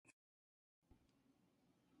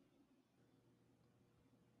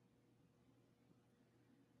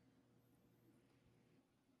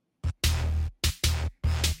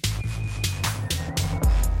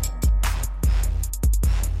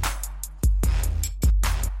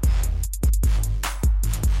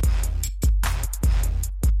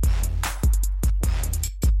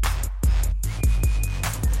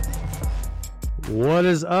What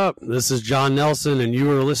is up? This is John Nelson, and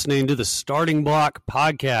you are listening to the Starting Block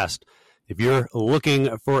Podcast. If you're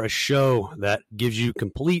looking for a show that gives you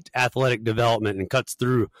complete athletic development and cuts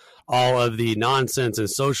through all of the nonsense and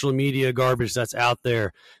social media garbage that's out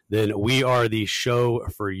there, then we are the show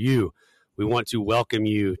for you. We want to welcome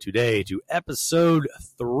you today to episode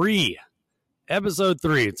 3. Episode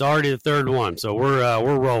 3. It's already the third one, so we're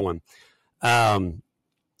rolling.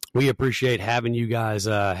 We appreciate having you guys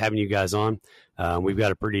on. We've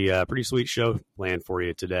got a pretty sweet show planned for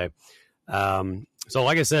you today. So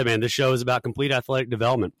like I said, man, this show is about complete athletic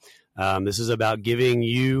development. This is about giving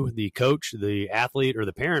you, the coach, the athlete, or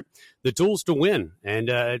the parent, the tools to win and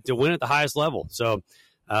to win at the highest level. So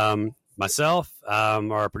myself,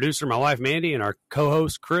 our producer, my wife, Mandy, and our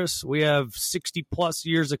co-host, Chris, we have 60 plus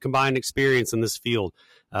years of combined experience in this field.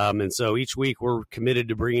 And so each week we're committed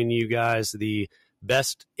to bringing you guys the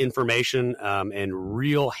best information and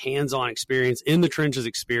real hands-on experience in the trenches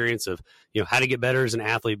experience of, how to get better as an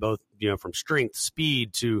athlete, both, from strength,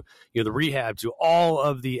 speed to, the rehab to all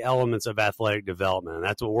of the elements of athletic development. And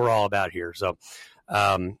that's what we're all about here. So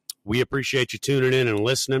we appreciate you tuning in and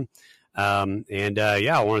listening. I want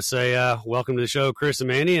to say welcome to the show, Chris and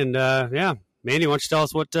Mandy. And Mandy, why don't you tell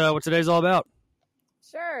us what today's all about?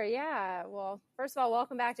 Sure. Yeah. Well, first of all,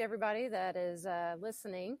 welcome back to everybody that is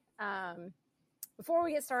listening. Before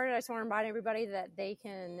we get started, I just want to remind everybody that they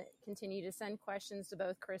can continue to send questions to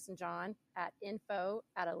both Chris and John at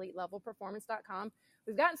info@elitelevelperformance.com.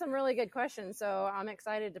 We've gotten some really good questions, so I'm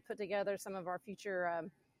excited to put together some of our future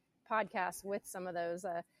podcasts with some of those.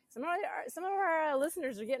 Some of our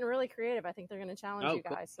listeners are getting really creative. I think they're going to challenge you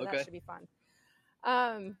guys, so that should be fun.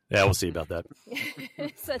 Yeah, we'll see about that.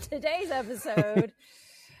 So today's episode,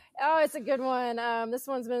 it's a good one. This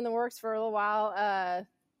one's been in the works for a little while.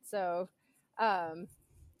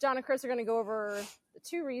 John and Chris are going to go over the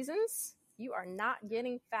 2 reasons you are not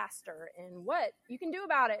getting faster and what you can do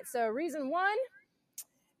about it. So reason 1,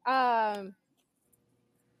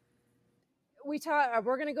 we're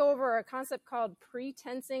going to go over a concept called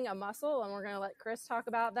pre-tensing a muscle, and we're going to let Chris talk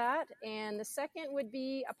about that. And the second would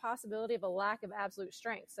be a possibility of a lack of absolute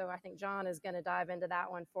strength. So I think John is going to dive into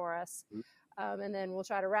that one for us. And then we'll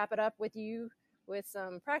try to wrap it up with you with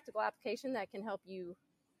some practical application that can help you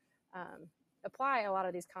apply a lot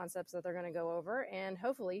of these concepts that they're going to go over and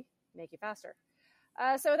hopefully make you faster.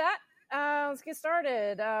 Let's get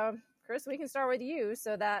started. Chris, we can start with you.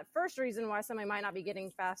 So that first reason why somebody might not be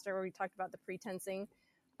getting faster, where we talked about the pre-tensing.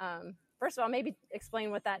 First of all, maybe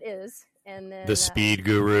explain what that is. And then the speed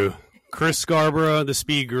guru, Chris Scarborough, the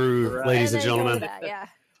speed guru, right. Ladies and gentlemen.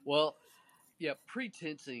 Well, yeah,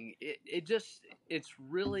 pre-tensing, it's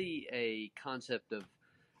really a concept of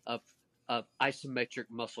isometric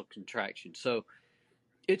muscle contraction. So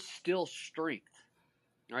it's still strength,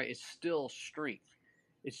 right? It's still strength.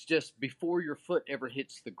 It's just before your foot ever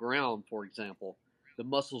hits the ground, for example, the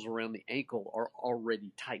muscles around the ankle are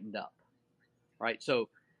already tightened up, right? So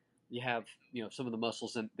you have, some of the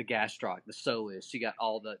muscles in the gastroc, the soleus, you got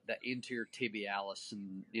all the anterior tibialis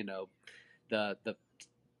and, the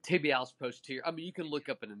tibialis posterior. I mean, you can look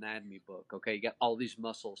up an anatomy book, okay? You got all these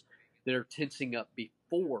muscles that are tensing up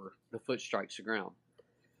before the foot strikes the ground.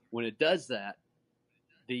 When it does that,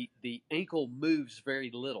 the ankle moves very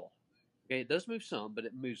little. Okay, it does move some, but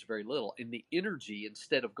it moves very little. And the energy,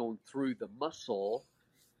 instead of going through the muscle,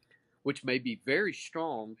 which may be very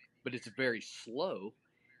strong, but it's very slow,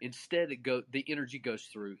 instead the energy goes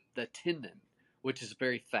through the tendon, which is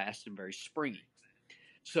very fast and very springy.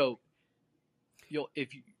 So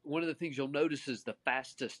one of the things you'll notice is the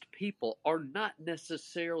fastest people are not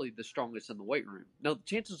necessarily the strongest in the weight room. Now,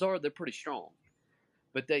 chances are they're pretty strong,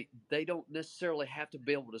 but they don't necessarily have to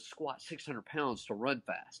be able to squat 600 pounds to run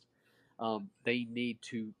fast. They need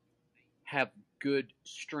to have good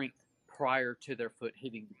strength prior to their foot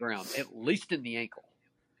hitting the ground, at least in the ankle.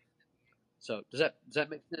 So does that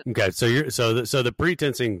make sense? Okay, so the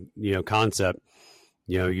pre-tensing concept,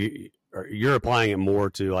 you're applying it more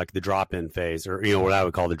to like the drop-in phase, or what I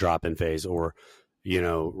would call the drop-in phase, or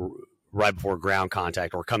right before ground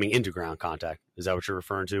contact or coming into ground contact. Is that what you're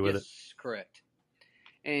referring to with it? Yes, correct.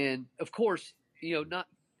 And of course, not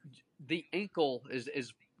the ankle is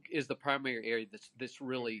the primary area that's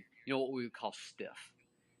really what we would call stiff.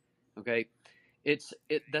 Okay, that's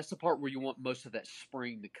the part where you want most of that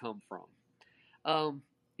spring to come from.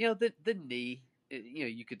 The knee,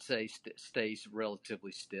 you could say stays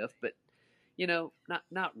relatively stiff, but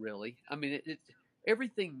not really. I mean,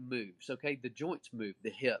 everything moves. Okay, the joints move, the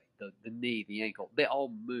hip, the knee, the ankle, they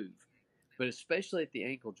all move. But especially at the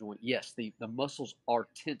ankle joint, yes, the muscles are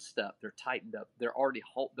tensed up, they're tightened up, they're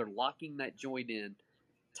locking that joint in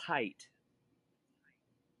tight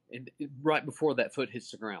and right before that foot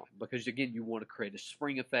hits the ground, because again, you want to create a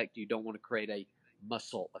spring effect. You don't want to create a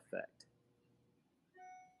muscle effect.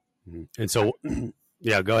 And so,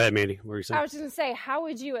 yeah, go ahead, Mandy. What were you saying? I was just going to say, how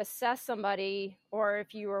would you assess somebody, or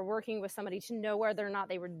if you were working with somebody, to know whether or not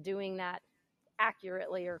they were doing that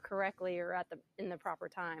accurately or correctly or in the proper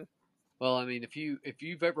time? Well, I mean, if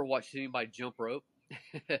you've ever watched anybody jump rope,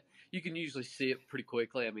 you can usually see it pretty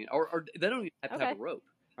quickly. I mean, or they don't even have to have a rope,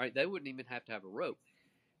 right? They wouldn't even have to have a rope.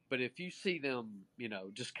 But if you see them,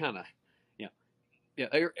 just kind of,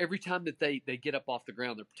 every time that they get up off the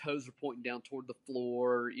ground, their toes are pointing down toward the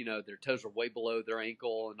floor. Their toes are way below their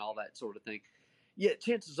ankle and all that sort of thing. Yeah,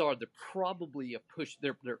 chances are they're probably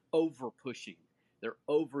they're over pushing. They're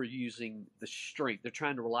overusing the strength. They're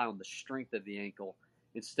trying to rely on the strength of the ankle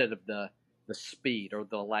instead of the speed or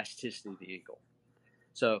the elasticity of the ankle.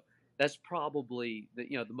 So that's probably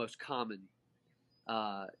the most common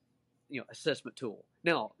assessment tool.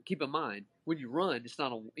 Now, keep in mind, when you run, it's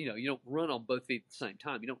not you don't run on both feet at the same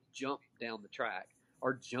time. You don't jump down the track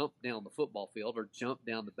or jump down the football field or jump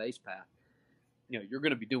down the base path. You're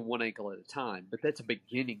going to be doing one ankle at a time, but that's a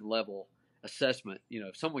beginning level assessment.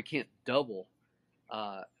 If someone can't double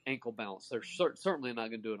ankle balance, they're certainly not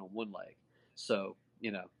going to do it on one leg. So,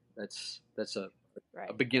 that's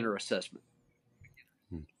a beginner assessment.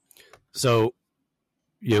 So,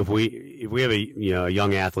 if we have a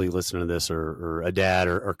young athlete listening to this, or a dad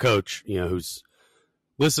or coach, who's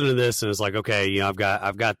listening to this and is like, okay, I've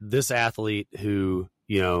got this athlete who,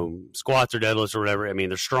 squats or deadlifts or whatever. I mean,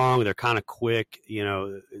 they're strong, they're kind of quick,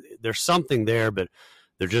 there's something there, but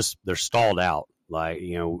they're stalled out. Like,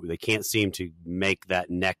 they can't seem to make that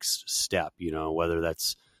next step, whether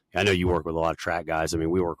that's, I know you work with a lot of track guys. I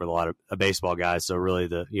mean, we work with a lot of baseball guys. So really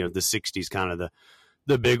the 60s kind of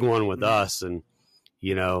the big one with us. And,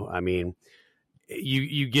 I mean,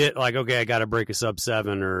 you get like, okay, I got to break a sub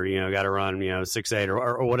 7 or, got to run, 6.8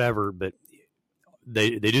 or whatever, but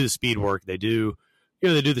they do the speed work. They do,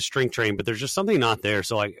 they do the strength training, but there's just something not there.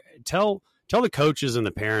 So like tell the coaches and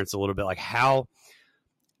the parents a little bit, like how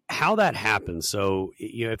that happens. So,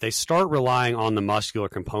 if they start relying on the muscular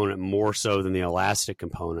component more so than the elastic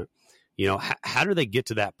component, how do they get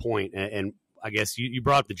to that point? And I guess you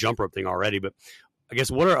brought up the jump rope thing already, but I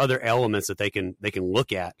guess what are other elements that they can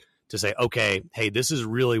look at to say, okay, hey, this is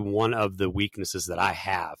really one of the weaknesses that I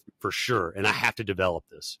have for sure, and I have to develop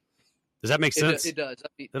this. Does that make sense? It does. I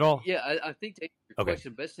mean, at all? Yeah, I think to answer your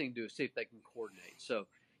question, the best thing to do is see if they can coordinate. So,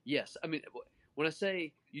 yes, I mean, when I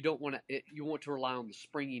say you don't want to, you want to rely on the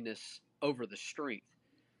springiness over the strength.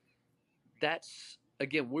 That's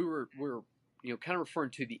again, we're kind of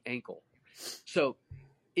referring to the ankle. So,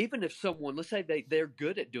 even if someone, let's say they're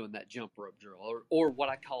good at doing that jump rope drill or what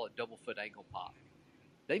I call a double foot ankle pop,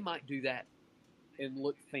 they might do that and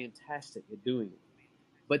look fantastic at doing it,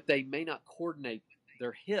 but they may not coordinate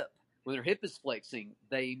their hip. When their hip is flexing,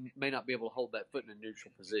 they may not be able to hold that foot in a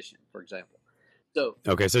neutral position, for example. So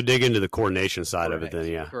dig into the coordination side of it then,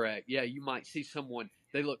 yeah. Correct. Yeah, you might see someone,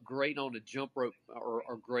 they look great on a jump rope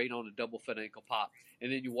or great on a double foot ankle pop,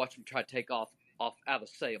 and then you watch them try to take off out of,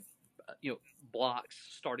 say,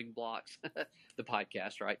 starting blocks, the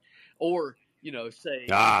podcast, right? Or, say...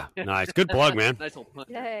 nice. Good plug, man. Nice little punch.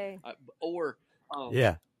 Yay. Or,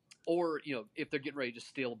 yeah. Or, if they're getting ready to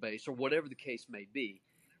steal a base or whatever the case may be,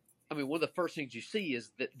 I mean, one of the first things you see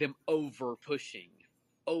is that them over pushing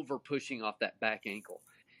off that back ankle.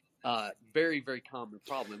 Very, very common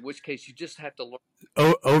problem, in which case you just have to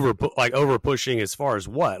learn. Over pushing as far as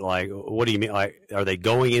what? Like, what do you mean? Like, are they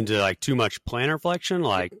going into like too much plantar flexion,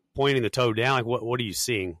 like pointing the toe down? Like, what are you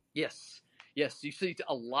seeing? Yes. You see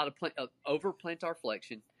a lot of over plantar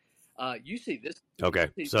flexion. You see this. Okay.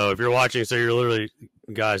 So if you're watching, you're literally,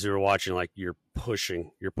 guys who are watching, like you're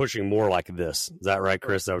pushing more like this. Is that right,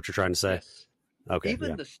 Chris? Is that what you're trying to say? Yes. Okay.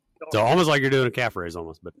 So almost like you're doing a calf raise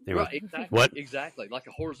almost, but anyway. Right, exactly. What? Exactly. Like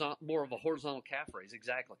more of a horizontal calf raise.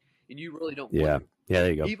 Exactly. And you really don't want to,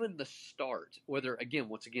 there you go. Even the start, whether it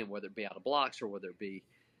be out of blocks or whether it be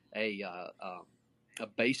a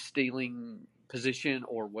base stealing position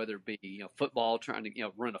or whether it be, football trying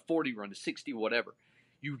to, run a 40, run a 60, whatever.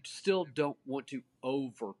 You still don't want to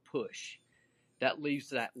over push. That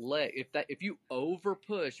leaves that leg. If you over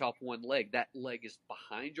push off one leg, that leg is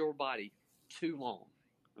behind your body too long.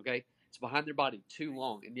 Okay, it's behind their body too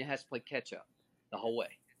long, and it has to play catch up the whole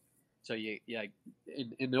way. So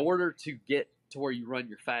in order to get to where you run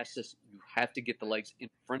your fastest, you have to get the legs in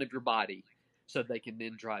front of your body so they can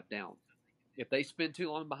then drive down. If they spend too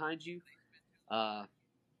long behind you,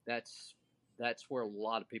 that's where a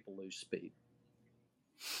lot of people lose speed.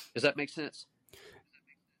 Does that make sense?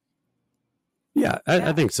 Yeah,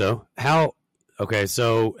 I think so. Okay,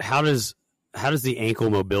 so how does the ankle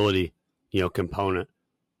mobility, component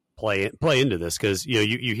play into this? Because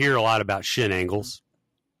you hear a lot about shin angles,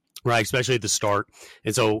 right? Especially at the start.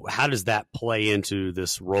 And so how does that play into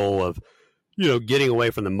this role of getting away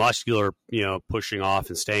from the muscular, pushing off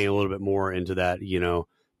and staying a little bit more into that,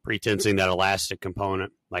 pre-tensing, that elastic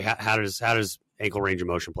component? Like how does ankle range of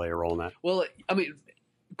motion play a role in that? Well, I mean,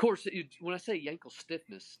 of course, when I say ankle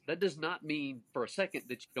stiffness, that does not mean for a second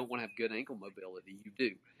that you don't want to have good ankle mobility. You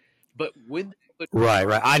do. But when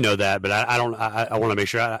right, I know that, but I don't. I want to make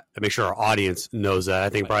sure our audience knows that. I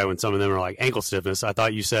think probably when some of them are like ankle stiffness, I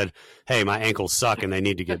thought you said, "Hey, my ankles suck and they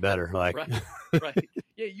need to get better." Like, right.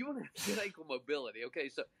 Yeah, you want to have good ankle mobility. Okay,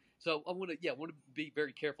 so I want to be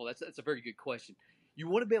very careful. That's a very good question. You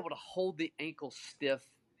want to be able to hold the ankle stiff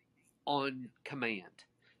on command.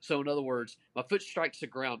 So in other words, my foot strikes the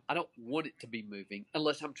ground. I don't want it to be moving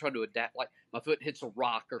unless I'm trying to adapt. Like my foot hits a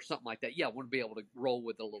rock or something like that. Yeah, I want to be able to roll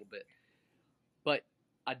with it a little bit. But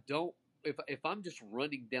I don't. If I'm just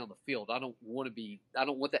running down the field, I don't want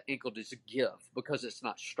that ankle to just give because it's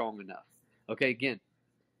not strong enough. Okay, again,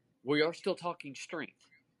 we are still talking strength.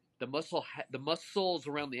 The muscles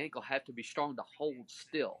around the ankle have to be strong to hold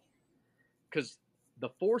still, because the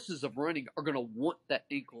forces of running are going to want that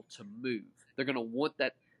ankle to move. They're going to want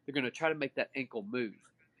that. They're going to try to make that ankle move.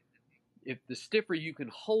 If the stiffer you can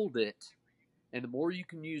hold it, and the more you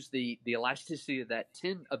can use the elasticity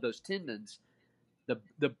of those tendons,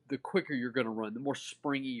 the quicker you're going to run, the more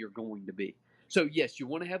springy you're going to be. So yes, you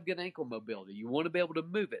want to have good ankle mobility. You want to be able to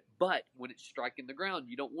move it, but when it's striking the ground,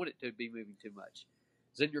 you don't want it to be moving too much.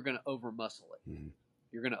 Then you're going to over muscle it. Mm-hmm.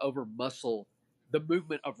 You're going to over muscle the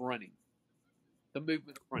movement of running.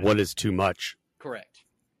 What is too much? Correct.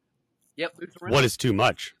 Yep. What is too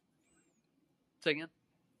much? Say again.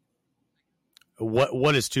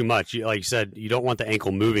 What is too much? Like you said, you don't want the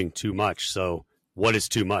ankle moving too much. So what is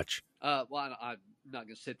too much? Well, I'm not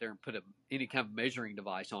going to sit there and put any kind of measuring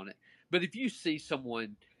device on it. But if you see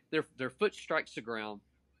someone, their foot strikes the ground,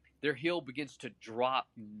 their heel begins to drop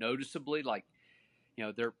noticeably, like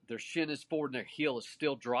their shin is forward and their heel is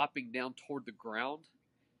still dropping down toward the ground,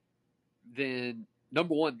 then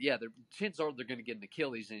number one, the chances are they're going to get an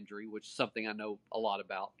Achilles injury, which is something I know a lot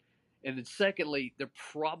about. And then secondly, they're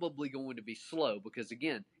probably going to be slow because,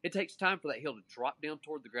 again, it takes time for that heel to drop down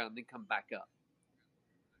toward the ground and then come back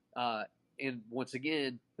up. And once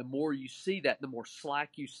again, the more you see that, the more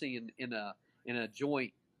slack you see in a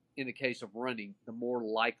joint in the case of running, the more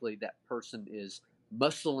likely that person is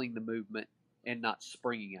muscling the movement and not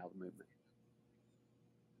springing out of the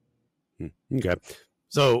movement. Okay.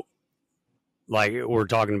 So, like, we're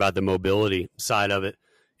talking about the mobility side of it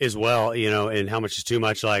as well, and how much is too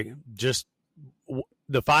much. Like, just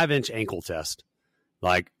the 5-inch ankle test.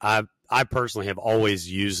 Like, I personally have always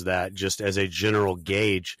used that just as a general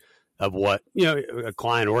gauge of what, a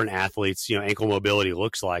client or an athlete's, ankle mobility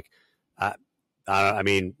looks like. I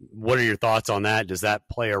mean, what are your thoughts on that? Does that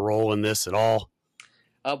play a role in this at all?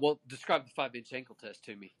 Well, describe the 5-inch ankle test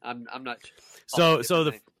to me. I'm not. So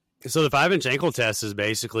the 5-inch ankle test is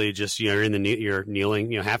basically just, you're in you're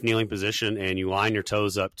kneeling, half kneeling position, and you line your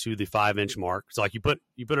toes up to the 5-inch mark. It's like you put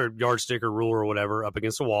a yardstick or ruler or whatever up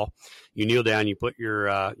against the wall. You kneel down, you put your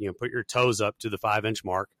toes up to the 5-inch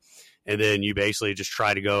mark, and then you basically just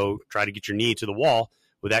try to get your knee to the wall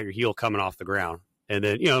without your heel coming off the ground, and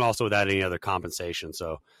then and also without any other compensation.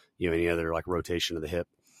 So any other like rotation of the hip,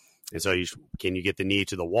 and so can you get the knee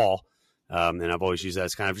to the wall? And I've always used that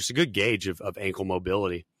as kind of just a good gauge of ankle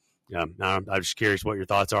mobility. I'm just curious what your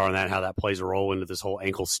thoughts are on that, how that plays a role into this whole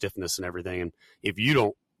ankle stiffness and everything. And if you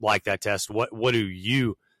don't like that test, what do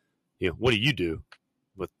you do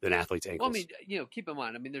with an athlete's ankles? Well, I mean, keep in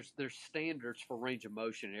mind, there's standards for range of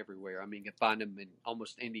motion everywhere. You can find them in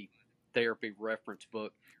almost any therapy reference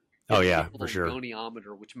book. Oh yeah, for sure.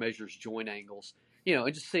 Goniometer, which measures joint angles,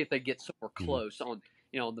 and just see if they get somewhere close on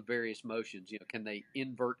the various motions. Can they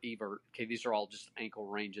invert, evert? Okay, these are all just ankle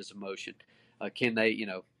ranges of motion. Can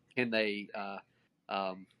they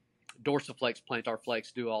dorsiflex, plantar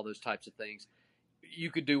flex, do all those types of things?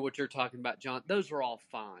 You could do what you're talking about, John. Those are all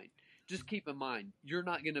fine. Just keep in mind, you're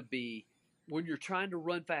not going to be, when you're trying to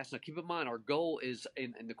run fast. Now, keep in mind, our goal is,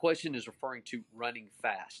 and the question is referring to running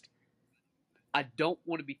fast. I don't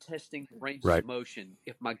want to be testing range of motion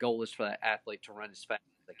if my goal is for that athlete to run as fast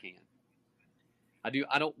as they can.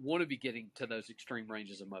 I don't want to be getting to those extreme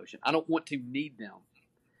ranges of motion. I don't want to need them.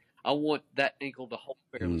 I want that ankle to hold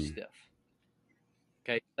fairly stiff.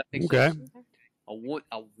 Okay. That makes sense? I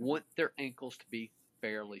want their ankles to be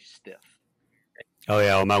fairly stiff. Oh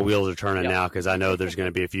yeah, well, my wheels are turning now because I know there's going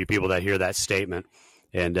to be a few people that hear that statement,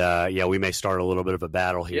 and we may start a little bit of a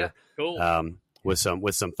battle here. Yeah, cool. with some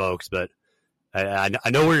folks, but I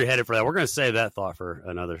know where you're headed for that. We're going to save that thought for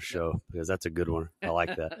another show because that's a good one. I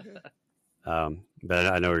like that. But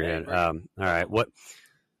I know where you're headed. All right. What?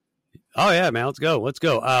 Oh yeah, man. Let's go.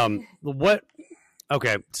 What?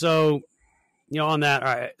 Okay. So, on that.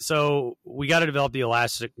 All right. So we got to develop the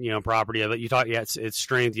elastic, property of it. You talk. Yeah, it's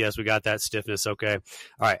strength. Yes, we got that stiffness. Okay. All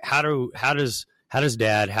right. How does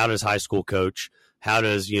dad? How does high school coach? How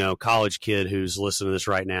does college kid who's listening to this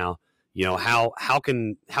right now? How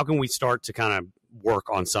can we start to kind of work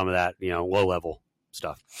on some of that, low level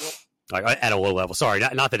stuff, like at a low level? Sorry,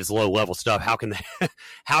 not that it's low level stuff. How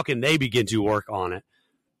can they begin to work on it?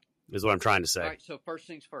 Is what I'm trying to say. All right. So first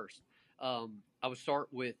things first, I would start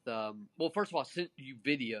with first of all, I sent you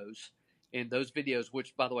videos, and those videos,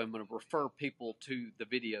 which by the way, I'm going to refer people to the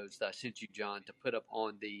videos that I sent you, John, to put up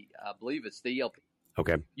on the I believe it's the ELP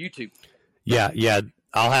YouTube. Yeah.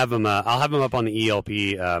 I'll have them up on the ELP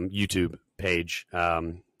YouTube page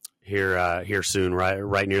here soon,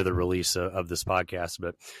 right near the release of this podcast.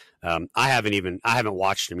 But I haven't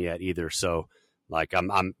watched them yet either. So like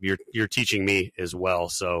you're teaching me as well.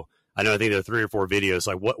 So I think there are 3 or 4 videos.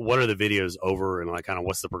 Like what are the videos over, and like kind of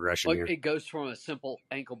what's the progression here? It goes from a simple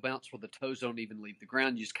ankle bounce where the toes don't even leave the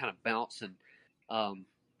ground. You just kind of bounce, and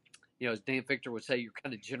as Dan Victor would say, you're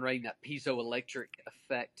kind of generating that piezoelectric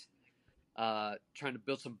effect. Trying to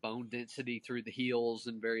build some bone density through the heels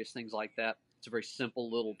and various things like that. It's a very simple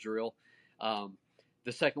little drill.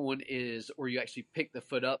 The second one is where you actually pick the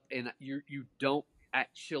foot up, and you don't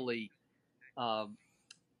actually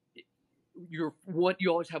you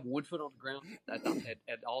always have one foot on the ground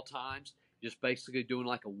at all times, just basically doing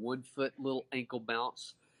like a 1 foot little ankle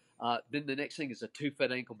bounce. Then the next thing is a 2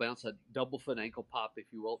 foot ankle bounce, a double foot ankle pop, if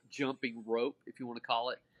you will, jumping rope, if you want to call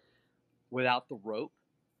it, without the rope.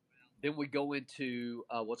 Then we go into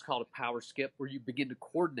what's called a power skip, where you begin to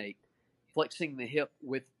coordinate flexing the hip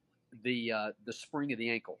with the spring of the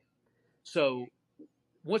ankle. So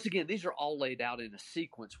once again, these are all laid out in a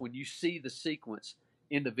sequence. When you see the sequence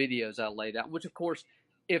in the videos I laid out, which of course,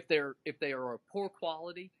 if they are a poor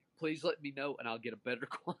quality, please let me know and I'll get a better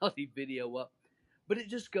quality video up. But it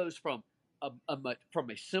just goes from a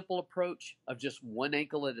simple approach of just one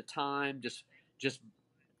ankle at a time, just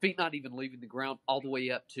feet not even leaving the ground, all the way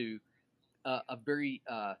up to a very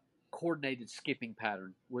coordinated skipping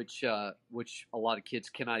pattern, which a lot of kids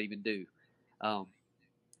cannot even do. I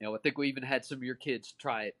think we even had some of your kids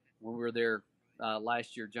try it when we were there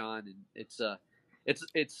last year, John, and it's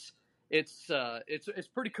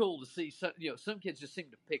pretty cool to see. Some kids just seem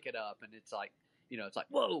to pick it up, and it's like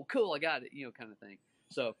whoa, cool, I got it, kind of thing.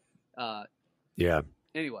 So yeah.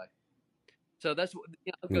 Anyway, so that's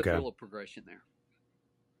I'll go through a little progression there.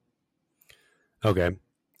 Okay.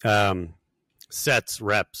 Sets,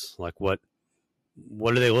 reps, like what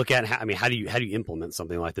do they look at? How do you implement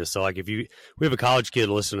something like this? So like we have a college kid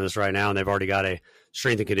listening to this right now, and they've already got a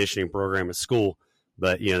strength and conditioning program at school,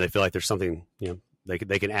 but they feel like there's something, they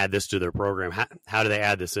can add this to their program. How do they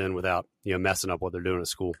add this in without, messing up what they're doing at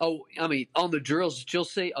school? Oh, I mean, on the drills that you'll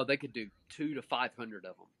see, they could do 200 to 500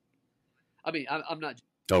 of them. I mean, I'm not.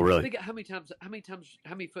 Oh, really? Think how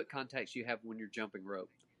many foot contacts you have when you're jumping rope.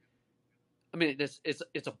 I mean,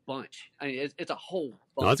 it's a bunch. I mean, it's a whole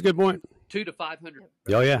bunch. No, that's a good point. 200 to 500.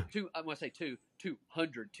 Oh yeah. I'm going to say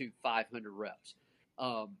 200 to 500 reps.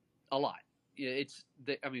 A lot. Yeah,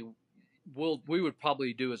 we would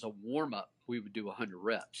probably do as a warm up. We would do 100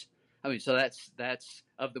 reps. I mean, so that's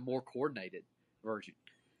of the more coordinated version.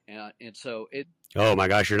 And so it. Oh my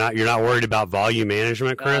gosh, you're not worried about volume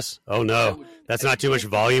management, Chris? Oh no, that's not too much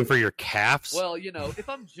volume for your calves. Well, if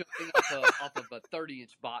I'm jumping off of a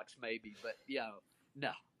 30-inch box, maybe, but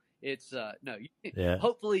no, it's no. Yeah.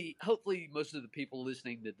 Hopefully, most of the people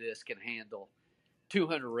listening to this can handle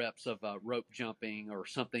 200 reps of rope jumping or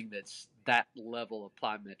something that's that level of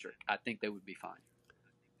plyometric. I think they would be fine.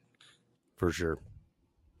 For sure.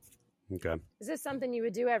 Okay. Is this something you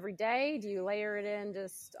would do every day? Do you layer it in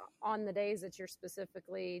just on the days that you're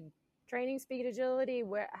specifically training speed agility?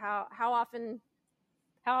 How often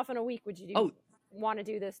a week would you want to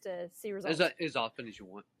do this to see results? As often as you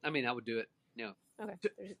want. I mean, I would do it, okay.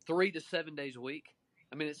 3 to 7 days a week.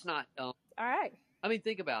 I mean, it's not. All right. I mean,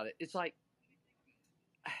 think about it. It's like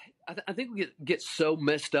I think we get so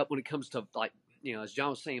messed up when it comes to, like, as John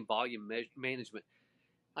was saying, volume management.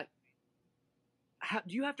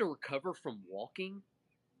 Do you have to recover from walking?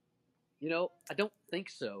 I don't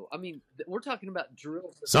think so. I mean, we're talking about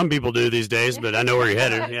drills. Some people do these days, but I know where you're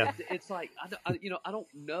headed. Yeah, it's like I don't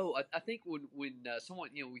know. I think when someone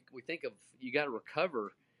we think of you got to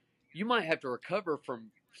recover, you might have to recover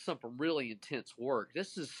from really intense work.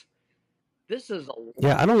 This is this is a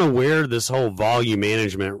Yeah, I don't know where this whole volume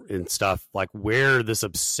management and stuff, like where this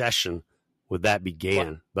obsession with that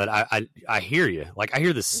began. But I hear you. Like I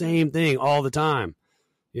hear the same thing all the time.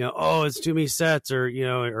 Oh, it's too many sets, or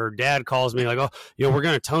or dad calls me like, oh, we're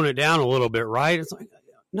going to tone it down a little bit, right? It's like,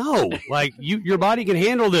 no, like your body can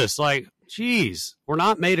handle this. Like, geez, we're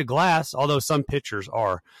not made of glass, although some pitchers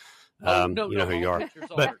are. No, you know who you are.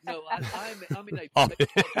 But no, I mean a baseball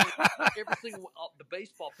every single the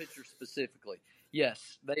baseball pitchers specifically.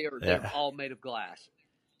 Yes, they're all made of glass.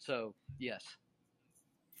 So yes.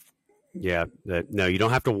 Yeah, no, you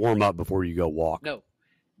don't have to warm up before you go walk. No.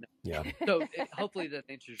 Yeah. So hopefully that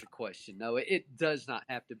answers your question. No, it does not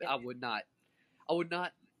have to be. I would not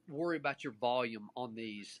worry about your volume on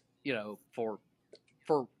these, for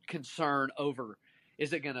concern over,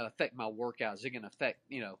 is it going to affect my workout? Is it going to affect,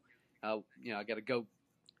 I got to go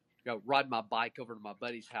ride my bike over to my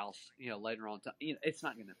buddy's house, later on. It's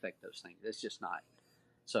not going to affect those things. It's just not.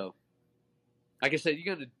 So, like I said,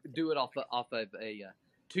 you're going to do it off of a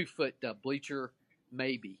 2-foot bleacher,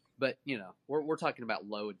 maybe. But, we're talking about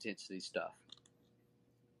low intensity stuff.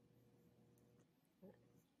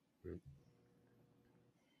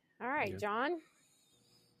 All right, John.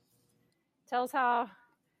 Tell us how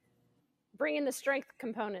bringing the strength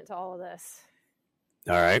component to all of this.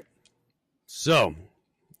 All right. So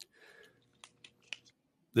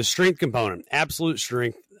the strength component, absolute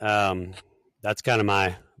strength, that's kind of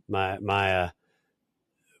my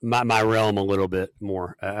realm a little bit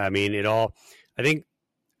more. I think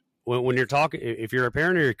when you're talking, if you're a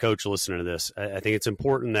parent or your coach listening to this, I think it's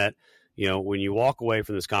important that, when you walk away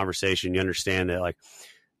from this conversation, you understand that like,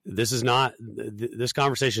 this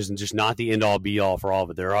conversation is just not the end all be all for all of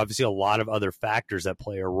it. There are obviously a lot of other factors that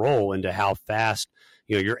play a role into how fast,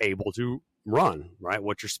 you're able to run, right?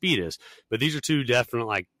 What your speed is. But these are two definite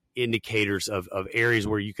like indicators of areas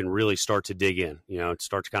where you can really start to dig in,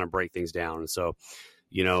 start to kind of break things down. And so,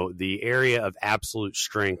 the area of absolute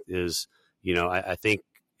strength is, I think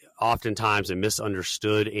oftentimes a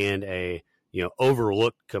misunderstood and a,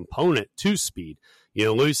 overlooked component to speed.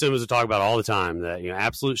 Louis Simmons would talk about all the time that,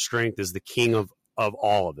 absolute strength is the king of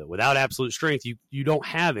all of it. Without absolute strength, you don't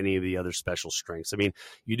have any of the other special strengths. I mean,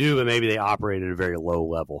 you do, but maybe they operate at a very low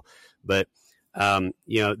level. But,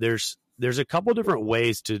 there's a couple different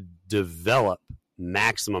ways to develop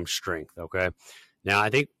maximum strength. Okay. Now, I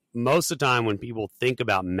think most of the time when people think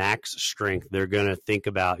about max strength, they're going to think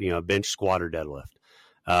about, bench, squat, or deadlift.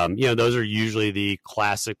 Those are usually the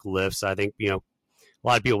classic lifts. I think, a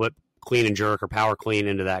lot of people put clean and jerk or power clean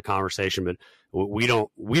into that conversation, but we don't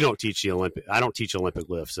teach the Olympic. I don't teach Olympic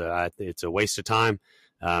lifts. It's a waste of time.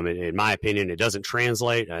 In my opinion, it doesn't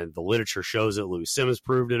translate. The literature shows it. Louis Simmons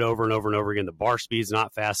proved it over and over and over again. The bar speed's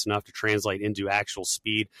not fast enough to translate into actual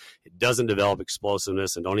speed. It doesn't develop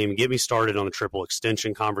explosiveness. And don't even get me started on the triple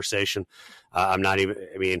extension conversation. I'm not even.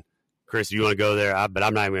 I mean, Chris, if you want to go there, but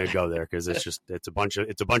I'm not even going to go there because it's a bunch of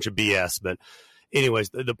BS. But anyways,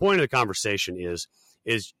 the point of the conversation is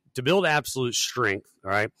to build absolute strength.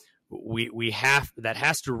 All right, that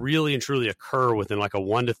has to really and truly occur within like a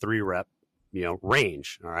 1 to 3 rep,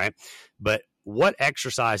 range. All right. But what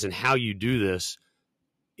exercise and how you do this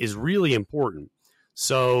is really important.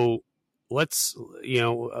 So let's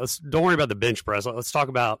don't worry about the bench press. Let's talk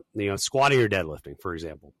about, squatting or deadlifting, for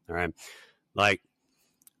example. All right. Like,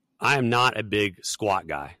 I am not a big squat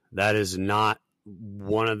guy. That is not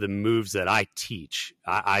one of the moves that I teach.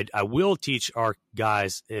 I will teach our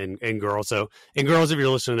guys and girls. So, and girls, if you're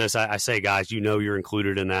listening to this, I say, guys, you're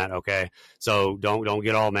included in that. Okay. So don't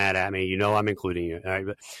get all mad at me. I'm including you. All right?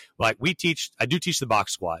 But like I do teach the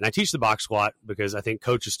box squat, and I teach the box squat because I think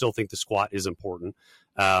coaches still think the squat is important.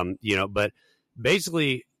 But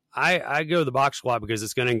basically I go to the box squat because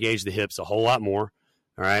it's going to engage the hips a whole lot more.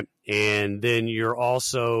 All right. And then you're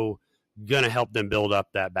also going to help them build up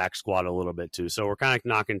that back squat a little bit too. So we're kind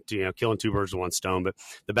of killing two birds with one stone. But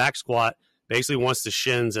the back squat, basically once the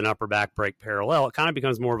shins and upper back break parallel, it kind of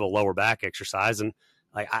becomes more of a lower back exercise. And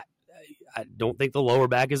like, I don't think the lower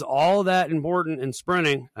back is all that important in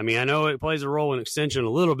sprinting. I mean, I know it plays a role in extension a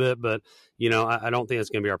little bit, but I don't think it's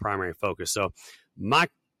going to be our primary focus. So my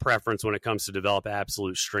preference when it comes to develop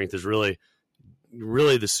absolute strength is really,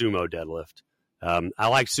 really the sumo deadlift. I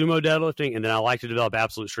like sumo deadlifting, and then I like to develop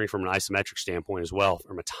absolute strength from an isometric standpoint as well,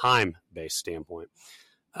 from a time-based standpoint.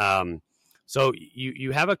 So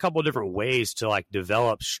you have a couple of different ways to like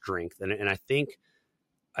develop strength, and I think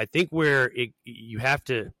where the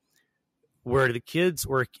kids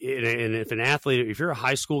and if an athlete, if you're a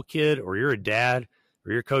high school kid or you're a dad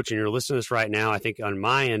or you're a coach and you're listening to this right now, I think on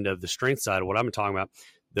my end of the strength side of what I'm talking about,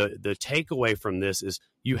 the takeaway from this is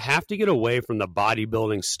you have to get away from the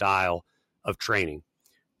bodybuilding style of training.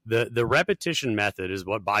 The repetition method is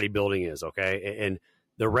what bodybuilding is, okay? And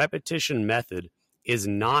the repetition method is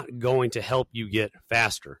not going to help you get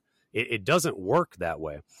faster. It doesn't work that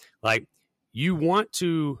way. Like, you want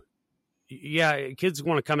to, yeah, kids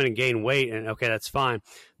want to come in and gain weight, and okay, that's fine.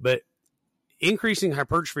 But increasing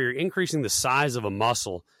hypertrophy or increasing the size of a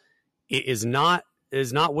muscle is not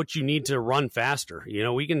what you need to run faster. You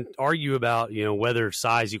know, we can argue about, you know, whether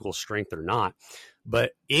size equals strength or not,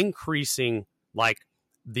 but increasing like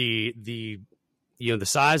the you know, the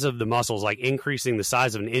size of the muscles, like increasing the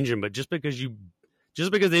size of an engine, but just because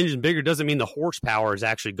the engine's bigger doesn't mean the horsepower is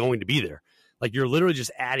actually going to be there. Like, you're literally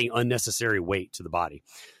just adding unnecessary weight to the body.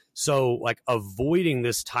 So like avoiding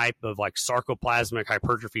this type of like sarcoplasmic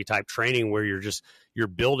hypertrophy type training where you're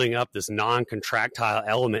building up this non-contractile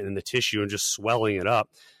element in the tissue and just swelling it up,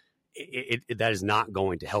 that is not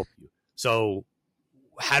going to help you. So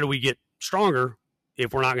how do we get stronger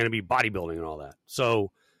if we're not going to be bodybuilding and all that?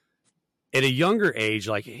 So at a younger age,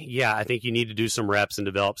 like, yeah, I think you need to do some reps and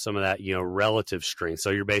develop some of that, you know, relative strength. So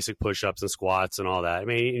your basic push-ups and squats and all that. I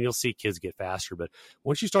mean, and you'll see kids get faster, but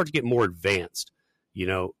once you start to get more advanced, you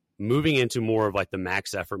know, moving into more of like the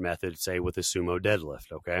max effort method, say with a sumo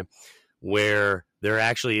deadlift, okay, where there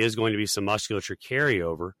actually is going to be some musculature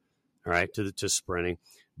carryover, all right, to sprinting,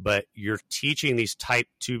 but you're teaching these type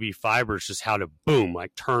 2B fibers just how to boom,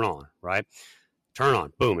 like turn on, right? Turn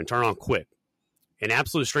on, boom, and turn on quick. And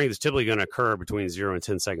absolute strength is typically going to occur between 0 and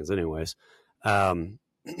 10 seconds anyways. So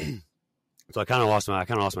I kind of lost my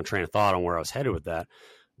train of thought on where I was headed with that.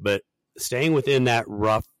 But staying within that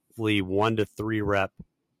roughly 1 to 3 rep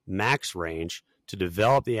max range to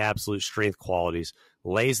develop the absolute strength qualities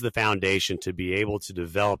lays the foundation to be able to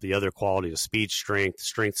develop the other qualities of speed, strength,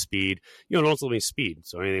 speed, you know, and ultimately speed.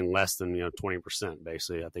 So anything less than, you know, 20%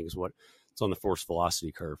 basically, I think is what it's on the force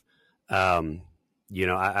velocity curve. You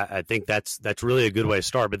know, I think that's really a good way to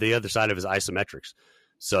start. But the other side of it is isometrics.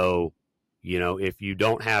 So, you know, if you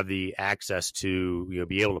don't have the access to, you know,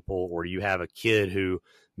 be able to pull, or you have a kid who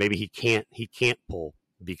maybe he can't pull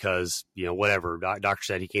because, you know, whatever, doctor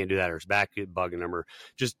said he can't do that, or his back bugging him, or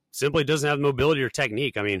just simply doesn't have the mobility or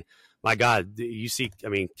technique. I mean, my God, you see, I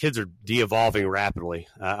mean, kids are de-evolving rapidly.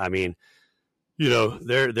 I mean, you know,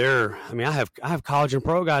 I mean, I have college and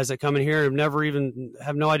pro guys that come in here and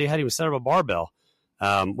have no idea how to even set up a barbell.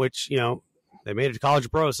 Which, you know, they made it to college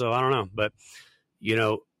pro, so I don't know. But, you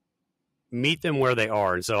know, meet them where they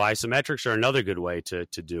are. And so isometrics are another good way to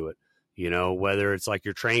do it. You know, whether it's like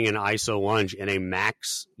you're training an iso lunge in a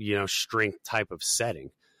max, you know, strength type of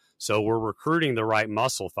setting. So we're recruiting the right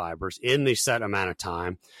muscle fibers in the set amount of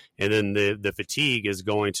time. And then the fatigue is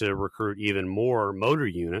going to recruit even more motor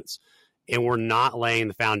units. And we're not laying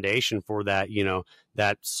the foundation for that, you know,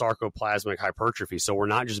 that sarcoplasmic hypertrophy. So we're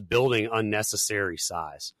not just building unnecessary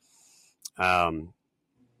size. Does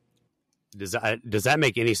that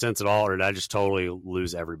make any sense at all, or did I just totally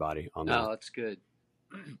lose everybody on that? No, that's good.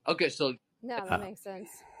 Okay, so No, that makes sense.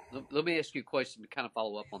 Let me ask you a question to kind of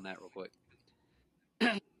follow up on that real quick.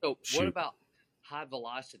 So, what about high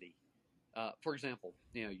velocity? For example,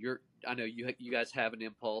 you know, I know you guys have an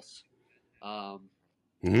impulse.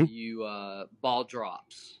 You ball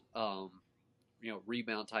drops, you know,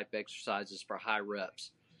 rebound type exercises for high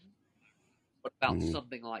reps. What about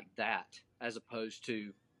something like that as opposed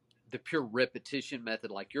to the pure repetition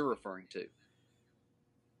method like you're referring to?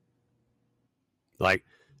 Like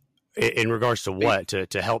in regards to what?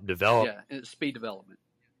 To help develop? Yeah, speed development.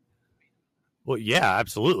 Well, yeah,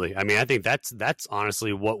 absolutely. I mean, I think that's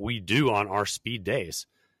honestly what we do on our speed days,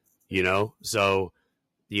 you know? So,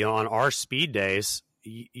 you know, on our speed days,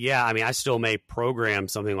 yeah, I mean, I still may program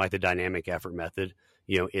something like the dynamic effort method,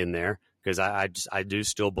 you know, in there, because I do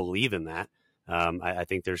still believe in that. I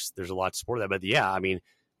think there's a lot to support that. But yeah, I mean,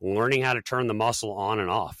 learning how to turn the muscle on and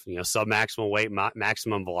off, you know, sub-maximal weight,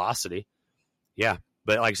 maximum velocity. Yeah.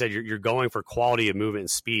 But like I said, you're going for quality of movement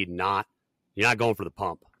and speed, you're not going for the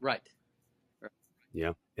pump. Right. You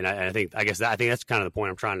know, and I think that's kind of the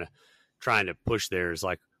point I'm trying to push there, is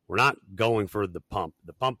like, we're not going for the pump.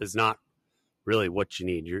 The pump is not really what you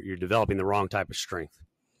need. You're developing the wrong type of strength.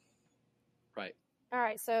 Right. All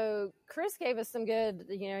right. So Chris gave us some good,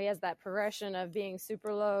 you know, he has that progression of being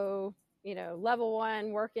super low, you know, level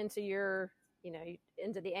 1, work into your, you know,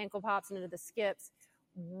 into the ankle pops and into the skips.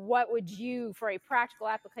 What would you, for a practical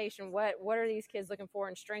application, what are these kids looking for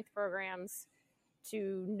in strength programs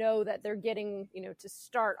to know that they're getting, you know, to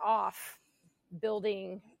start off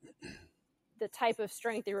building the type of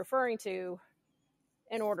strength you're referring to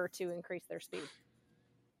in order to increase their speed?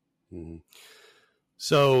 Mm-hmm.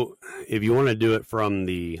 So if you want to do it from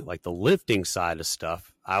the lifting side of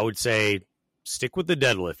stuff, I would say stick with the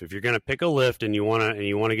deadlift. If you're going to pick a lift and you want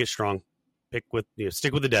to get strong, stick with the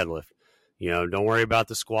deadlift. Don't worry about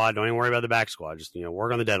the squat. Don't even worry about the back squat. Just,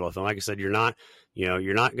 work on the deadlift. And like I said, you're not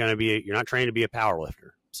trained to be a power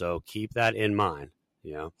lifter. So keep that in mind.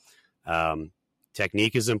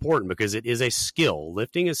 Technique is important because it is a skill.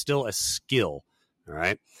 Lifting is still a skill. All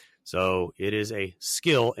right. So it is a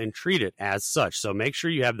skill and treat it as such. So make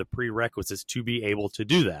sure you have the prerequisites to be able to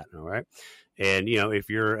do that. All right. And, if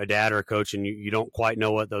you're a dad or a coach and you don't quite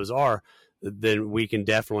know what those are, then we can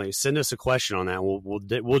definitely send us a question on that.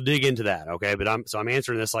 We'll dig into that. Okay. But I'm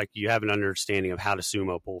answering this like you have an understanding of how to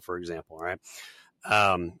sumo pull, for example. All right.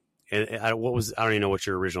 And I don't even know what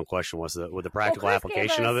your original question was, with the practical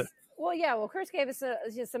application of it. Well, yeah. Well, Chris gave us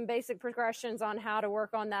just some basic progressions on how to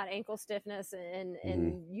work on that ankle stiffness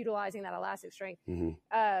and utilizing that elastic strength.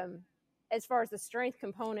 As far as the strength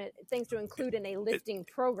component, things to include in a lifting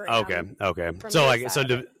program. Okay. So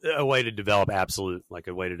a way to develop absolute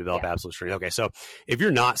strength. Okay. So if you're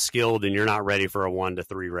not skilled and you're not ready for a 1 to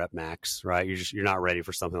 3 rep max, right? You're not ready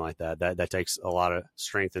for something like that. That takes a lot of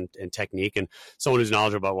strength and technique and someone who's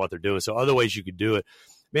knowledgeable about what they're doing. So other ways you could do it,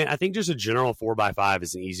 man, I think just a general 4x5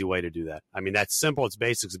 is an easy way to do that. I mean, that's simple. It's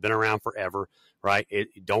basic. It's been around forever, right?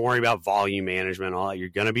 Don't worry about volume management, all that. You're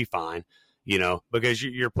going to be fine. Because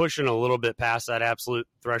you're pushing a little bit past that absolute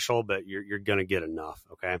threshold, but you're going to get enough.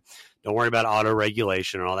 Okay. Don't worry about auto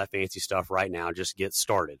regulation and all that fancy stuff right now. Just get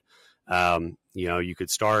started. You could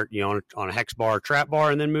start, on a hex bar, trap bar,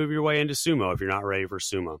 and then move your way into sumo if you're not ready for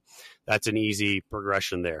sumo. That's an easy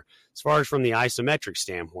progression there. As far as from the isometric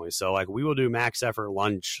standpoint, so like we will do max effort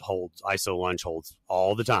lunge holds, iso lunge holds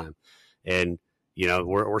all the time. And,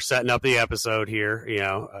 we're setting up the episode here,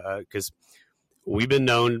 because we've been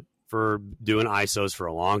known for doing ISOs for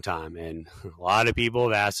a long time. And a lot of people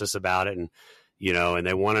have asked us about it and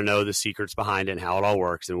they want to know the secrets behind it and how it all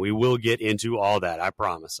works. And we will get into all that. I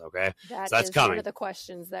promise. Okay. That's coming. One of the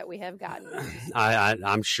questions that we have gotten.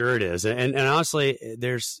 I'm sure it is. And honestly, and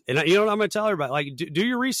what I'm going to tell everybody, like, do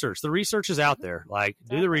your research. The research is out there. Like,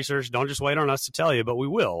 do the research. Don't just wait on us to tell you, but we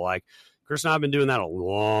will. Like, Chris and I have been doing that a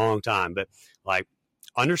long time, but like,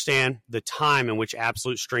 understand the time in which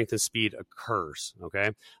absolute strength and speed occurs.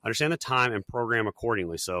 Okay. Understand the time and program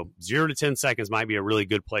accordingly. So 0 to 10 seconds might be a really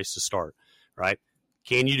good place to start, right?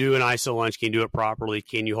 Can you do an iso lunge? Can you do it properly?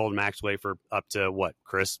 Can you hold max weight for up to what,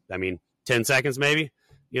 Chris? I mean, 10 seconds, maybe,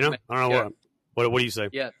 I don't know. What do you say?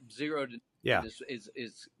 Yeah. 0 to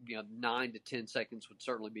is 9 to 10 seconds would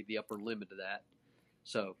certainly be the upper limit of that.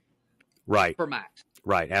 So right. For max.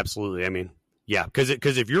 Right. Absolutely. I mean, yeah, because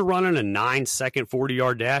if you're running a 9-second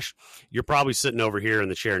 40-yard dash, you're probably sitting over here in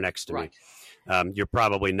the chair next to me. You're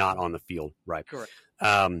probably not on the field, right? Correct.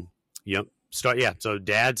 So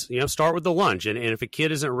dads, start with the lunge, and if a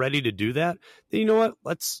kid isn't ready to do that, then you know what?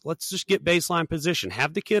 Let's just get baseline position.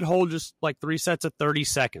 Have the kid hold just like 3 sets of 30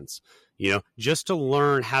 seconds, just to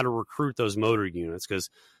learn how to recruit those motor units, because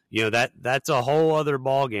that's a whole other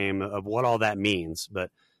ball game of what all that means. But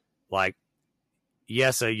like,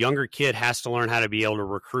 yes, a younger kid has to learn how to be able to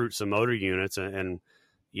recruit some motor units and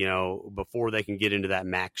before they can get into that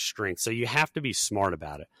max strength. So you have to be smart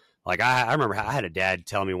about it. Like I remember I had a dad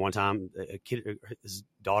tell me one time, a kid, his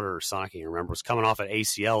daughter or son, I can't remember, was coming off an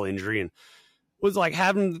ACL injury and was like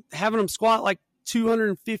having them squat like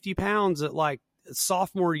 250 pounds at like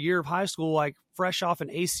sophomore year of high school, like fresh off an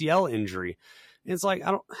ACL injury. And it's like,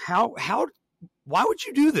 why would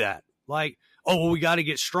you do that? Like, oh, well, we got to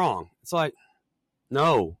get strong. It's like,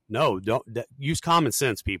 no, don't use common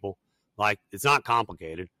sense, people. Like, it's not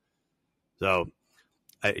complicated. So,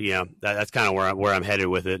 that's kind of where I'm headed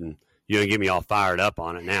with it, and you don't get me all fired up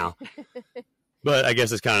on it now. But I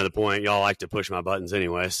guess it's kind of the point. Y'all like to push my buttons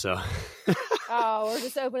anyway, so. We're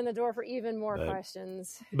just opening the door for even more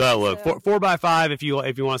questions. But look, 4x5 if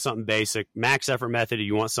you want something basic. Max effort method if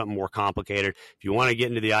you want something more complicated. If you want to get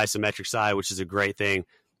into the isometric side, which is a great thing,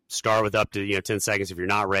 start with up to 10 seconds. If you're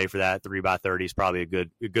not ready for that, 3x30 is probably a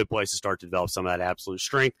good place to start to develop some of that absolute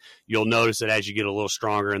strength. You'll notice that as you get a little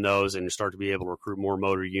stronger in those and you start to be able to recruit more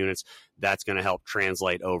motor units, that's going to help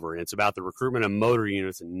translate over. And it's about the recruitment of motor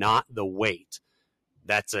units and not the weight.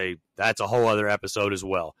 That's a whole other episode as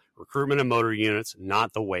well. Recruitment of motor units,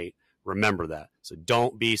 not the weight. Remember that. So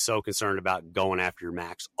don't be so concerned about going after your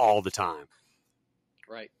max all the time.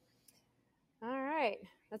 Right. All right.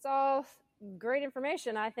 That's all great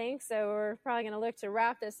information, I think. So we're probably going to look to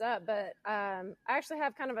wrap this up. But I actually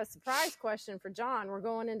have kind of a surprise question for John. We're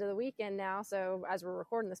going into the weekend now. So as we're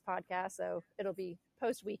recording this podcast, so it'll be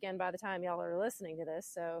post-weekend by the time y'all are listening to this.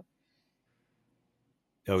 So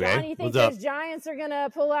okay. John, you think those Giants are going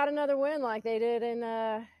to pull out another win like they did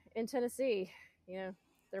in Tennessee?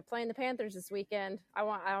 they're playing the Panthers this weekend. I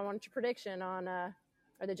want your prediction on are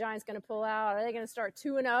the Giants going to pull out? Are they going to start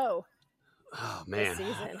 2-0? Oh man. This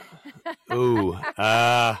season? Ooh.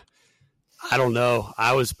 I don't know.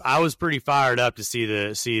 I was pretty fired up to see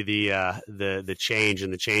the change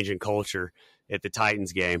and the change in culture at the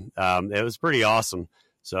Titans game. It was pretty awesome.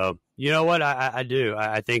 So you know what I do.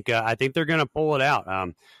 I think they're going to pull it out.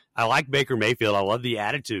 I like Baker Mayfield. I love the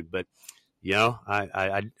attitude, but you know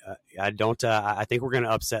I don't. I think we're going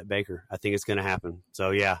to upset Baker. I think it's going to happen.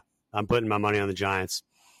 So yeah, I'm putting my money on the Giants.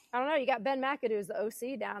 I don't know. You got Ben McAdoo as the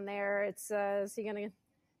OC down there. It's is he going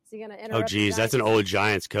to interrupt? Oh, geez, that's an old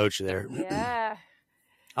Giants coach there. Yeah.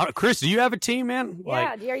 Chris, do you have a team, man?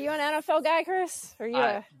 Yeah. Are you an NFL guy, Chris? Or are you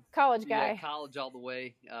a college guy? Yeah, college all the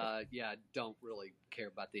way. I don't really care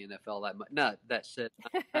about the NFL that much. No, that said,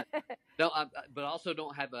 but I also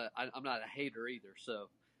don't have I'm not a hater either. So,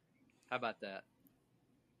 how about that?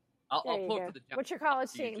 I'll pull for the Giants. What's your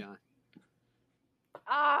college team? John.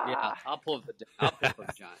 Yeah, I'll pull for the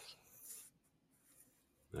Giants.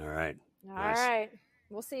 All right. All right.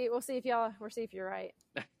 We'll see if you're right.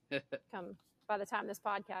 Come by the time this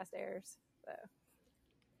podcast airs. So.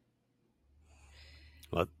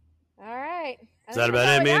 What? All right. Is that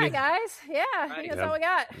about it, Mandy? Guys? Yeah, I think that's all we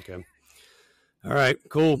got. Okay. All right.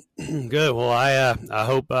 Cool. Good. Well, I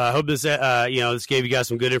hope this this gave you guys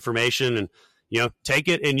some good information, and take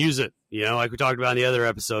it and use it. Like we talked about in the other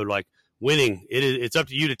episode, like winning. It's up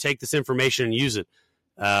to you to take this information and use it.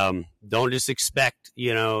 Don't just expect,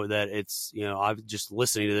 that it's, I'm just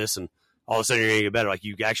listening to this and all of a sudden you're going to get better. Like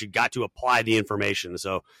you actually got to apply the information.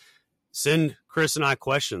 So send Chris and I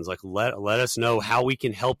questions, like let us know how we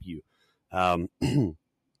can help you.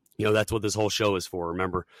 That's what this whole show is for.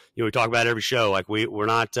 Remember, we talk about every show, like we're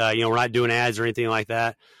not doing ads or anything like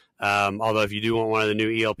that. Although if you do want one of the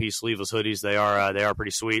new ELP sleeveless hoodies, they are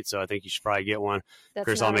pretty sweet. So I think you should probably get one.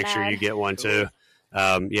 Chris, I'll make sure you get one too.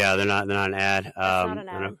 Yeah, they're not an ad. Not an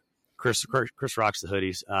ad. Chris rocks the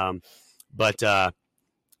hoodies.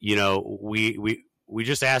 We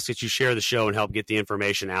just ask that you share the show and help get the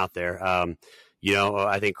information out there.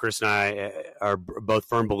 I think Chris and I are both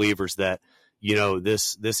firm believers that,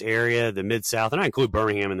 this area, the Mid-South, and I include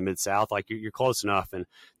Birmingham in the Mid-South, like you're close enough. And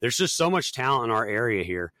there's just so much talent in our area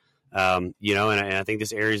here. And I think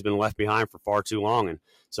this area has been left behind for far too long. And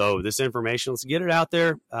so this information, let's get it out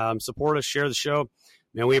there. Support us, share the show.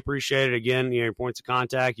 Man, we appreciate it. Again, your points of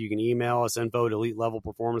contact, you can email us,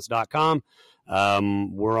 info@elitelevelperformance.com.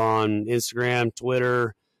 We're on Instagram,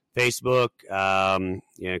 Twitter, Facebook.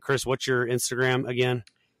 Chris, what's your Instagram again?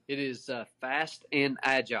 It is Fast and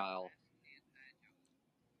Agile.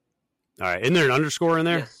 All right. Isn't there an underscore in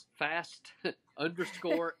there? Yes, Fast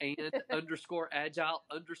underscore and underscore Agile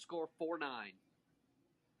underscore 49.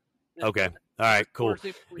 Okay. All right, cool.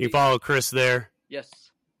 You can follow Chris there. Yes.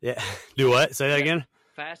 Yeah. Do what? Say that again?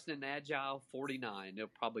 Fast and Agile 49. It'll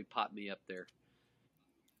probably pop me up there.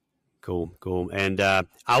 Cool. And I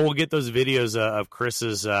will get those videos of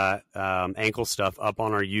Chris's ankle stuff up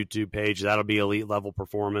on our YouTube page. That'll be Elite Level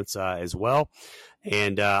Performance as well.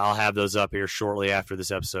 And I'll have those up here shortly after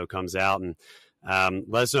this episode comes out. And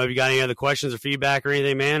let us know if you got any other questions or feedback or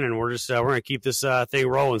anything, man. And we're going to keep this thing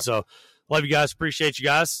rolling. So love you guys. Appreciate you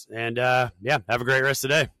guys. And have a great rest of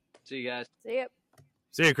the day. See you guys. See ya.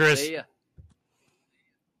 See you, Chris. See ya.